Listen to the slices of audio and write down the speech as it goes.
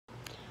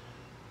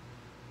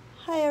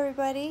Hi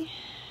everybody.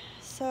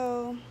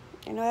 So,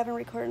 I know I haven't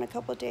recorded in a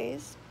couple of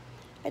days.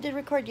 I did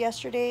record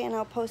yesterday and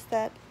I'll post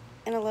that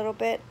in a little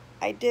bit.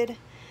 I did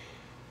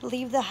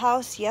leave the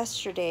house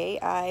yesterday.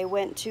 I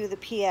went to the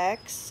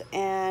PX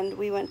and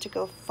we went to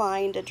go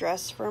find a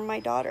dress for my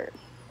daughter.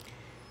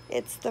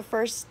 It's the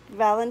first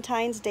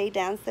Valentine's Day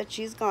dance that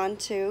she's gone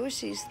to.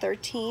 She's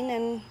 13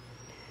 and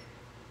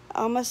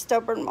I'm a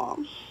stubborn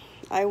mom.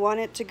 I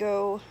wanted to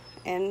go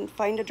and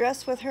find a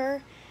dress with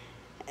her,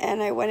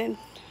 and I went and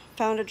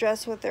found a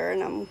dress with her,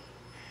 and I'm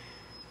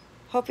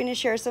hoping to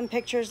share some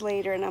pictures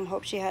later, and I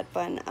hope she had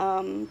fun.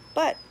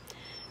 But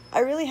I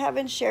really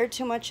haven't shared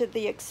too much of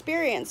the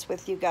experience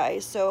with you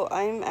guys, so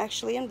I'm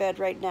actually in bed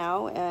right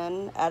now,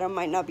 and Adam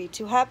might not be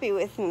too happy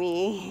with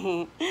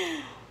me.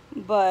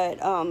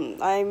 But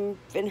I've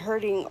been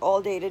hurting all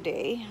day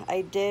today.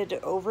 I did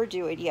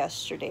overdo it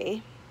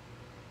yesterday.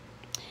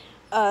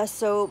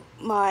 So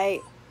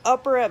my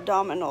upper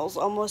abdominals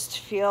almost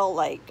feel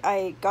like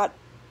I got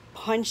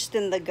punched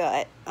in the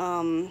gut.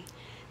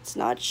 It's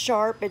not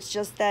sharp, it's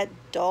just that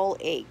dull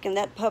ache. And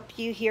that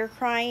puppy you hear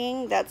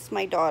crying, that's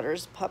my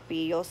daughter's puppy.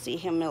 You'll see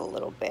him in a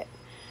little bit.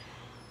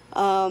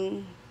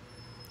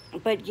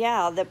 But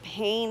yeah, the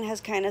pain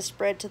has kind of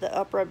spread to the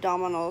upper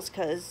abdominals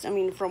because, I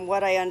mean, from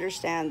what I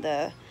understand,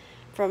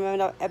 from an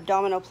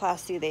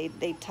abdominoplasty,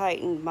 they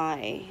tightened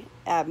my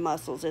ab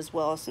muscles as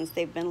well since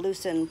they've been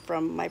loosened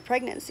from my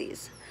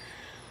pregnancies.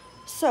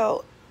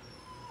 So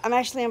I'm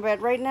actually in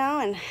bed right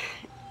now and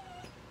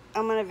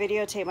I'm gonna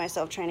videotape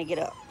myself trying to get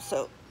up.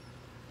 So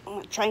I'm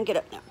gonna try and get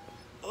up now.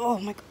 Oh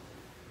my God.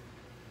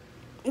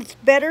 It's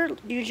better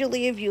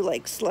usually if you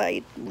like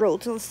roll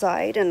to the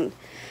side and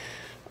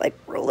like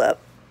roll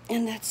up.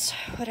 And that's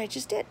what I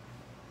just did.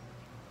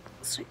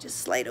 So I just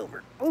slide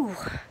over. Ooh.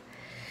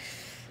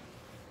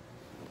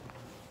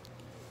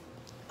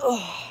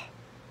 Oh.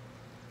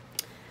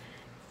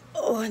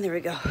 Oh, and there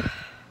we go.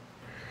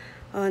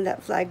 Oh, and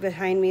that flag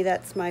behind me,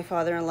 that's my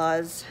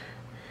father-in-law's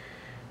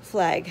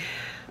flag.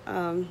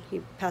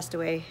 He passed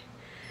away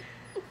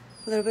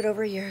a little bit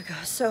over a year ago.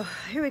 So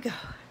here we go.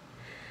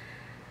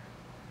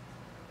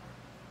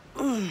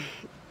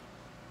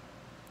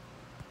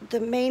 The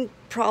main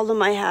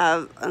problem I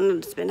have,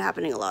 and it's been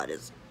happening a lot,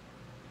 is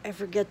I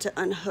forget to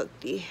unhook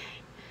the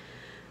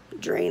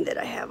drain that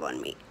I have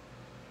on me.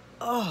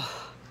 Oh.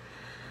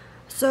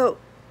 So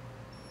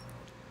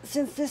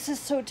since this is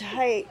so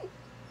tight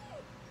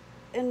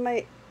and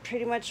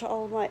pretty much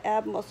all of my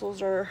ab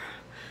muscles are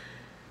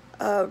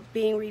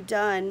being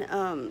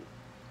redone,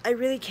 I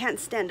really can't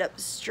stand up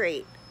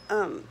straight.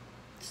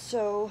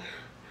 So,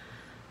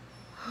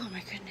 oh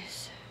my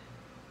goodness.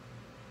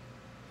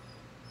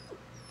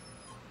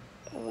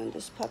 Oh, and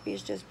this puppy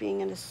is just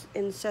being an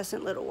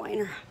incessant little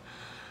whiner.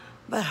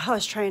 But I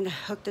was trying to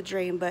hook the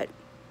drain, but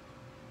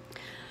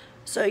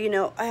so, you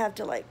know, I have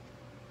to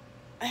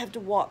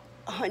walk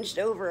hunched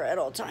over at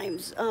all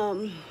times.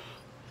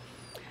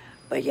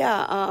 But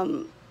yeah,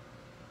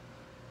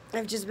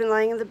 I've just been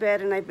lying in the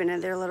bed and I've been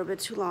in there a little bit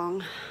too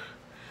long.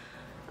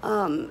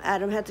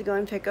 Adam had to go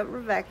and pick up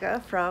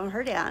Rebecca from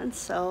her dance,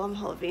 so I'm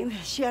hoping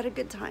that she had a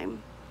good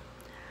time.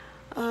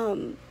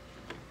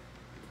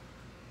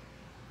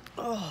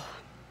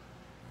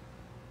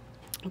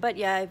 But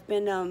yeah, I've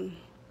been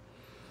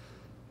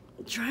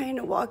trying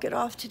to walk it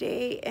off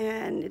today,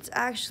 and it's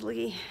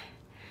actually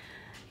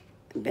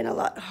been a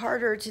lot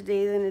harder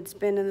today than it's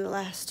been in the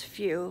last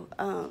few,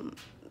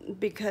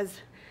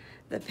 because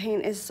the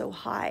pain is so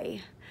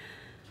high.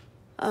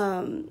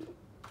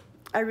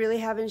 I really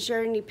haven't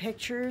shared any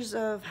pictures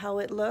of how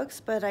it looks,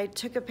 but I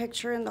took a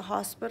picture in the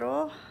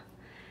hospital,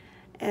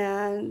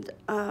 and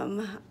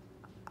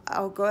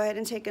I'll go ahead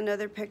and take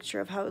another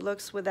picture of how it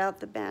looks without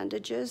the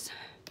bandages,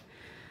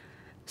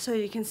 so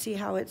you can see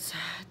how it's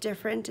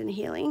different and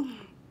healing.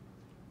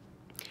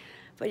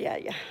 But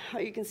yeah, how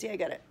you can see, I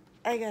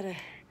gotta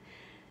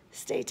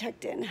stay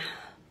tucked in.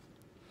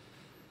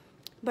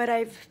 But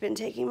I've been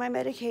taking my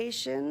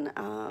medication.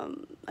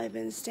 I've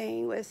been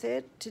staying with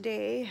it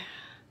today.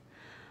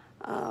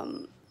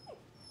 I'm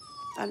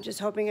just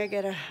hoping I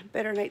get a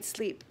better night's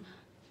sleep.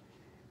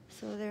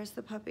 So there's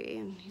the puppy,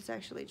 and he's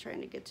actually trying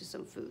to get to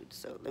some food.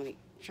 So let me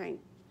try and,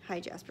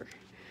 hi Jasper.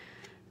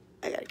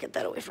 I gotta get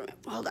that away from him.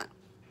 Hold on.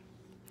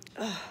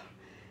 Oh,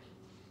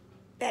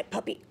 bad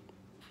puppy.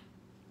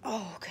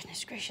 Oh,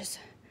 goodness gracious.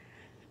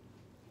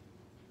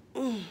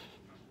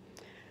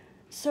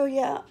 So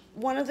yeah,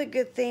 one of the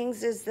good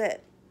things is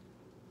that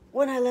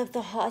when I left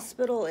the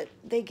hospital,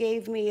 they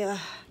gave me a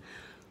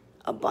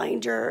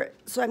binder.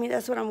 So I mean,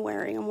 that's what I'm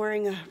wearing. I'm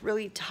wearing a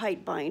really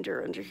tight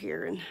binder under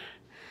here,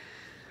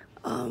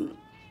 and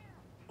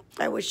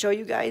I would show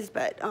you guys,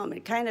 but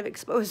it kind of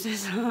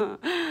exposes a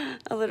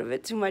little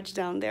bit too much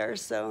down there.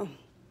 So,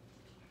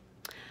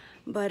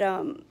 but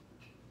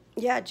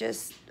yeah,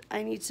 just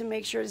I need to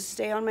make sure to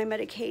stay on my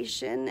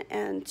medication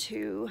and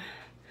to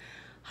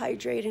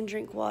hydrate and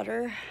drink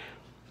water.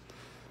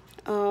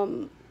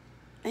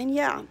 And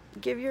yeah,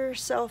 give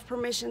yourself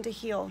permission to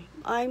heal.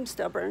 I'm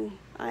stubborn.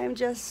 I'm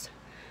just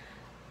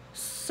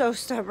so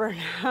stubborn.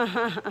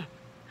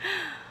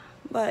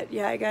 But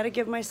yeah, I gotta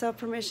give myself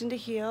permission to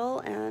heal,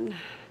 and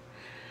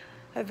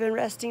I've been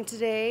resting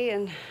today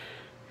and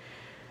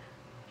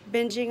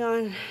binging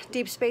on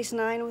Deep Space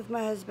Nine with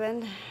my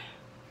husband.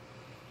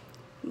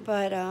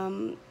 But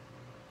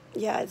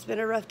yeah, it's been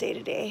a rough day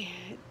today.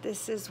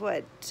 This is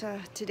what,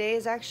 today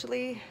is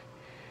actually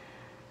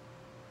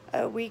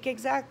a week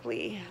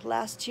exactly.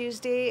 Last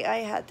Tuesday I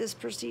had this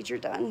procedure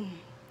done,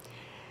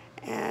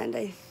 and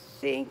I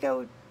think I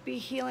would be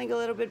healing a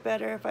little bit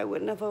better if I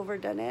wouldn't have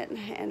overdone it,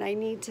 and I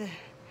need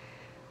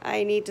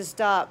to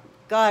stop.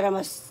 God, I'm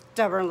a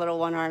stubborn little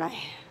one, aren't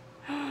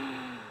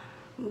I?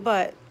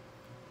 But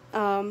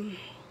I'm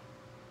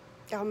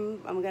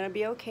gonna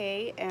be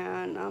okay,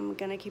 and I'm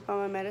gonna keep on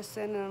my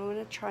medicine, and I'm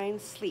gonna try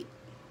and sleep.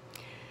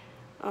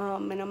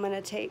 And I'm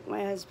gonna take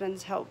my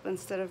husband's help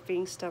instead of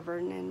being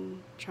stubborn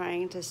and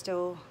trying to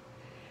still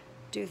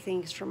do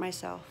things for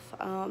myself.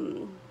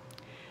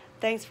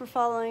 Thanks for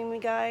following me,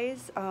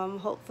 guys.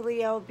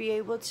 Hopefully I'll be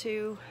able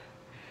to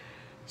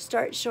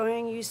start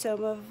showing you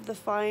some of the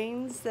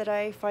finds that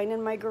I find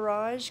in my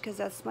garage, because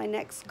that's my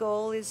next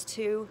goal, is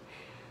to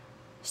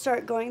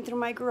start going through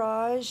my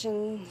garage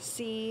and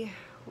see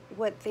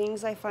what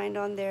things I find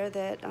on there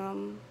that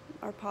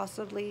are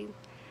possibly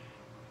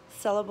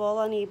sellable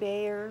on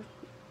eBay, or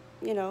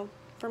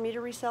for me to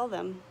resell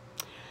them.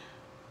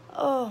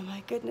 Oh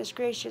my goodness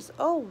gracious.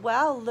 Oh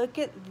wow, look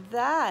at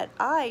that.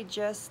 I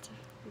just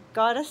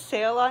got a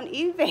sale on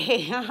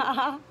eBay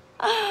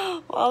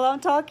while I'm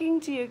talking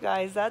to you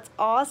guys. That's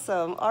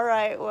awesome. All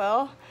right,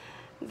 well,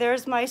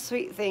 there's my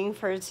sweet thing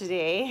for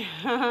today.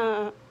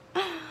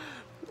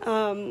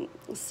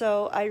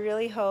 So I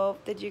really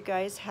hope that you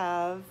guys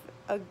have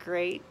a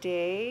great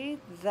day.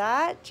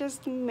 That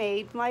just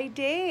made my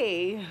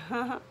day.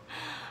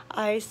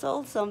 I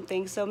sold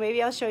something, so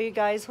maybe I'll show you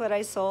guys what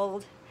I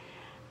sold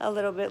a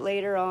little bit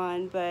later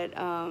on, but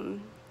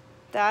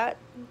that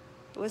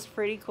was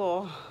pretty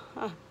cool.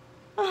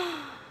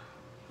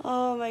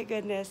 Oh my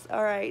goodness.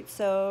 All right,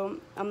 so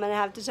I'm gonna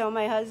have to tell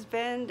my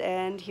husband,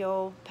 and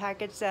he'll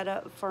package that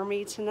up for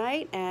me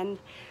tonight, and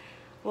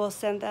we'll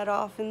send that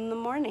off in the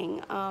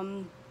morning.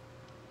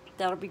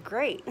 That'll be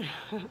great.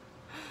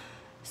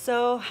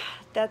 So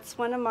that's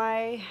one of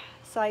my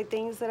side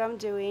things that I'm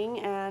doing,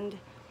 and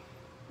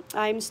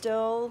I'm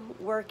still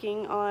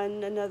working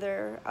on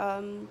another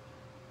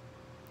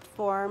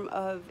form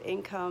of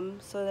income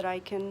so that I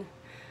can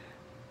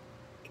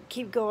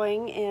keep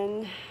going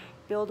and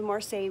build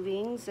more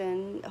savings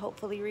and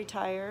hopefully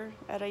retire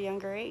at a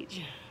younger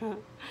age.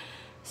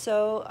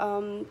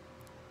 So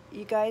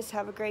you guys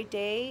have a great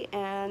day,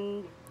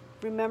 and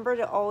remember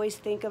to always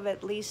think of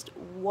at least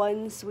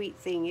one sweet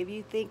thing. If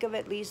you think of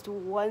at least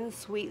one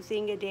sweet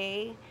thing a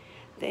day,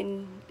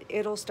 then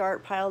it'll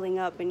start piling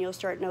up, and you'll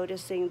start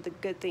noticing the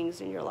good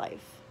things in your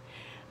life.